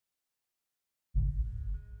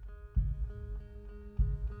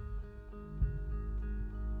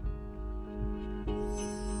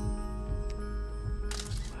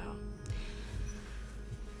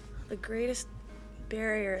The greatest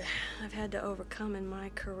barrier I've had to overcome in my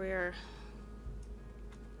career,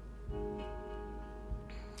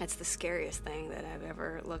 it's the scariest thing that I've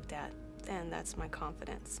ever looked at, and that's my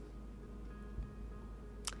confidence.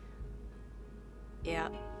 Yeah,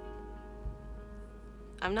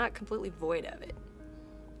 I'm not completely void of it,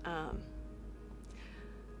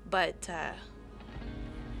 but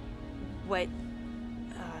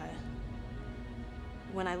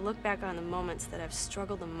when I look back on the moments that I've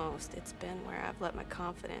struggled the most, it's been where I've let my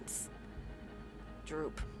confidence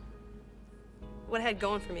droop. What I had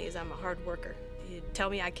going for me is I'm a hard worker. You tell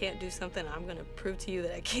me I can't do something, I'm gonna prove to you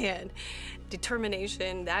that I can.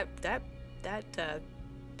 Determination, that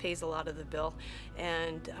pays a lot of the bill,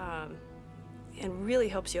 and really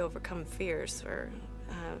helps you overcome fears for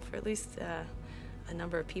at least a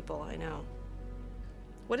number of people I know.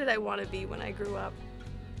 What did I want to be when I grew up?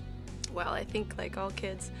 Well, I think like all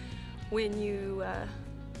kids, when you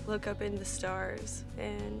look up in the stars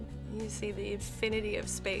and you see the infinity of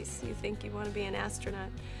space, you think you want to be an astronaut.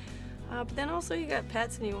 But then also you got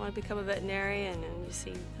pets and you want to become a veterinarian, and you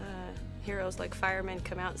see heroes like firemen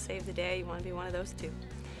come out and save the day, you want to be one of those two.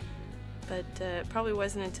 But it probably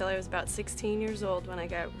wasn't until I was about 16 years old when I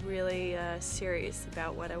got really serious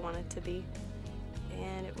about what I wanted to be.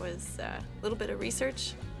 And it was a little bit of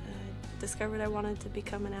research. Discovered I wanted to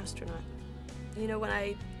become an astronaut. You know, when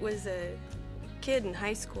I was a kid in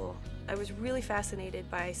high school, I was really fascinated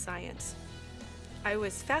by science. I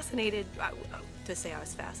was fascinated, to say I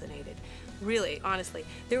was fascinated, really, honestly.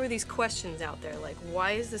 There were these questions out there like,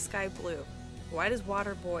 why is the sky blue? Why does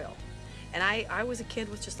water boil? And I was a kid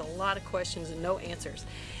with just a lot of questions and no answers.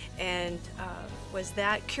 And was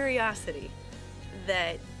that curiosity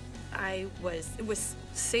that was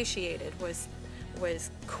satiated, was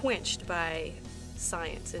quenched by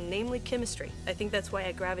science, and namely chemistry. I think that's why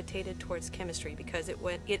I gravitated towards chemistry, because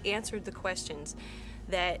it answered the questions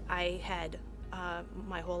that I had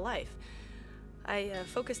my whole life. I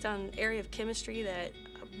focused on an area of chemistry that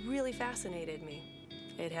really fascinated me.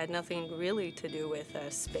 It had nothing really to do with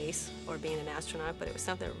space or being an astronaut, but it was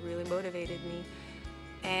something that really motivated me,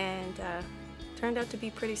 and turned out to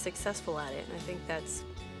be pretty successful at it. And I think that's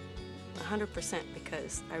 100%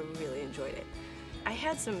 because I really enjoyed it. I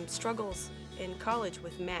had some struggles in college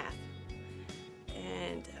with math,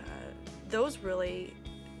 and those really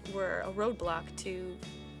were a roadblock to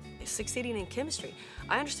succeeding in chemistry.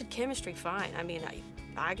 I understood chemistry fine. I mean,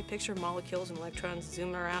 I could picture molecules and electrons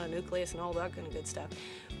zooming around a nucleus and all that kind of good stuff.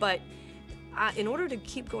 But in order to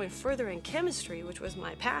keep going further in chemistry, which was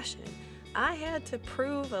my passion, I had to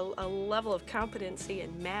prove a level of competency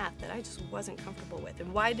in math that I just wasn't comfortable with.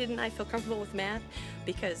 And why didn't I feel comfortable with math?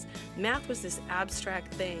 Because math was this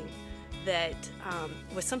abstract thing that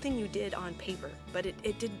was something you did on paper, but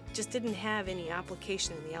it just didn't have any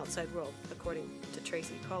application in the outside world, according to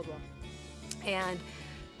Tracy Caldwell. And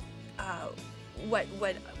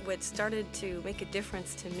what started to make a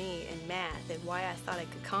difference to me in math, and why I thought I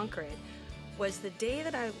could conquer it, was the day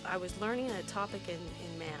that I was learning a topic in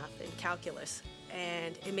math, in calculus,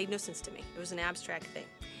 and it made no sense to me. It was an abstract thing.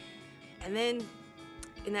 And then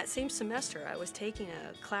in that same semester, I was taking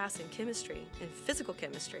a class in chemistry, in physical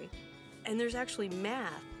chemistry, and there's actually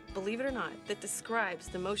math, believe it or not, that describes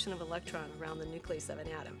the motion of an electron around the nucleus of an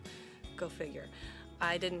atom. Go figure.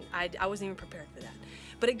 I wasn't even prepared for that.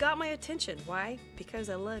 But it got my attention. Why? Because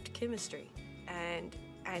I loved chemistry.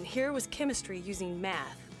 And here was chemistry using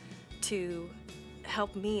math to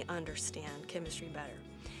help me understand chemistry better.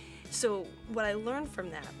 So what I learned from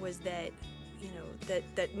that was that, you know,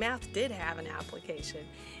 that math did have an application.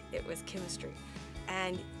 It was chemistry.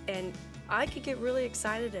 And I could get really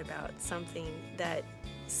excited about something that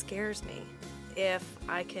scares me if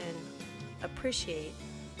I can appreciate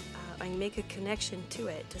and make a connection to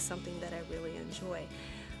it, to something that I really enjoy.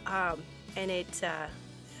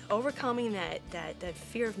 Overcoming that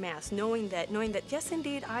fear of math, knowing that yes,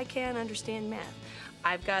 indeed, I can understand math.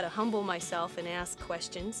 I've got to humble myself and ask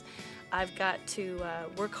questions. I've got to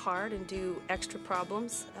work hard and do extra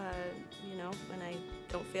problems, you know, when I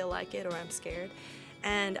don't feel like it or I'm scared.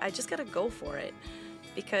 And I just got to go for it,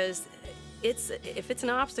 because if it's an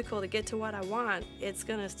obstacle to get to what I want, it's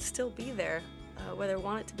going to still be there, whether I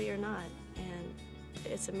want it to be or not. And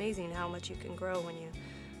it's amazing how much you can grow when you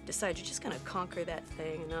decide you're just going to conquer that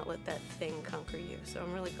thing and not let that thing conquer you. So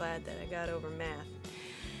I'm really glad that I got over math.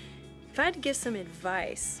 If I had to give some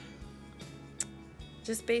advice,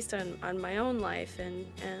 just based on my own life and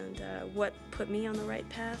what put me on the right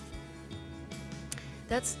path,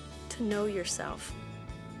 that's to know yourself.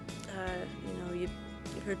 You know, you've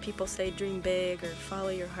heard people say dream big or follow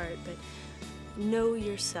your heart, but know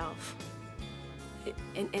yourself.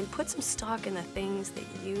 and put some stock in the things that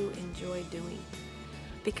you enjoy doing,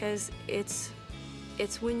 because it's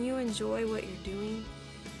when you enjoy what you're doing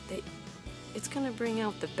that it's going to bring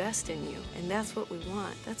out the best in you, and that's what we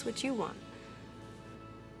want. That's what you want.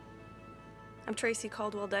 I'm Tracy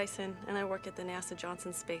Caldwell-Dyson, and I work at the NASA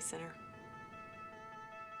Johnson Space Center.